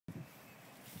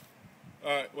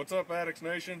Alright, what's up, Addicts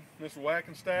Nation? This is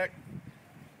whack&stack.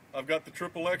 I've got the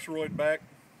xXx-Roid back.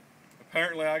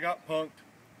 Apparently I got punked.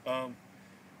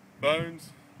 Bones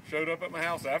showed up at my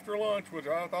house after lunch, which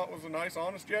I thought was a nice,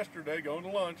 honest gesture today, going to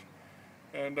lunch.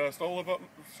 And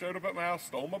showed up at my house,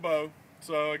 stole my bow.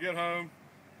 So I get home,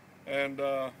 and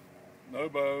no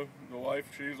bow. The wife,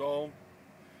 she's all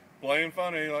playing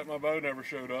funny, like my bow never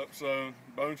showed up. So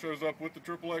Bone shows up with the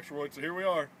xXx-Roid, so here we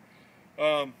are.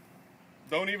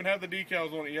 Don't even have the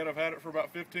decals on it yet. I've had it for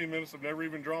about 15 minutes. I've never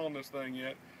even drawn this thing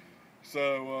yet.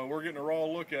 So we're getting a raw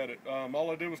look at it.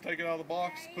 All I did was take it out of the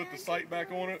box, put the sight back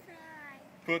on it,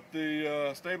 put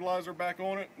the stabilizer back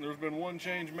on it. There's been one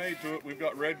change made to it. We've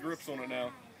got red grips on it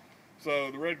now.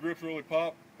 So the red grips really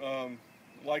pop.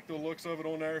 Like the looks of it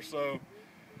on there. So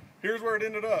here's where it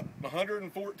ended up,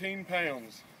 114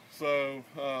 pounds. So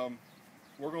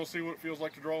we're going to see what it feels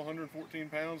like to draw 114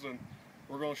 pounds, and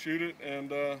we're going to shoot it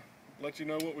and let you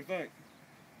know what we think.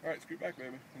 Alright, scoot back,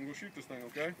 baby. I'm going to shoot this thing,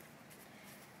 okay?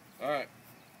 Alright,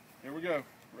 here we go.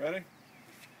 Ready?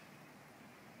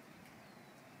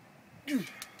 I'm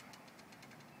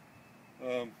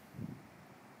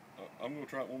going to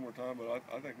try it one more time, but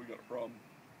I think we got a problem.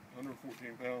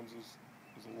 114 pounds is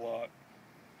a lot.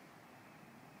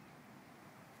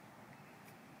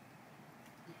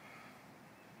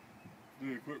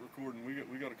 Dude, quit recording.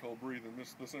 We got to call breathing.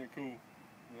 This ain't cool.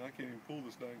 I can't even pull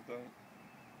this dang thing.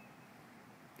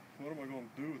 What am I going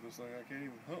to do with this thing? I can't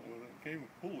even hunt with it. I can't even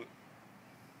pull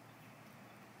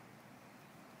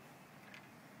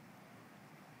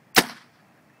it.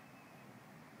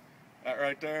 That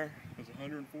right there is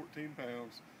 114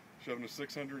 pounds, shoving a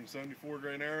 674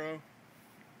 grain arrow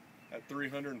at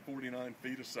 349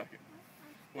 feet a second.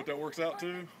 What that works out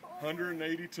to,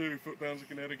 182 foot-pounds of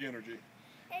kinetic energy.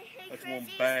 That's one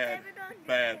bad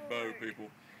bow, people.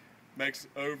 Makes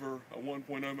over a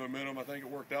 1.0 momentum. I think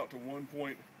it worked out to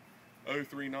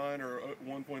 1.039 or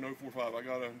 1.045. I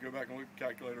gotta go back and look at the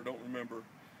calculator, don't remember.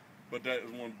 But that is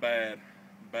one bad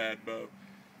bow.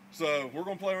 So we're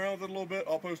gonna play around with it a little bit.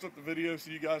 I'll post up the video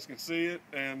so you guys can see it,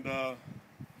 and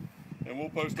we'll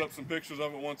post up some pictures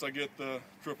of it once I get the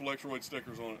xXx-Roid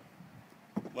stickers on it.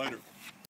 Later.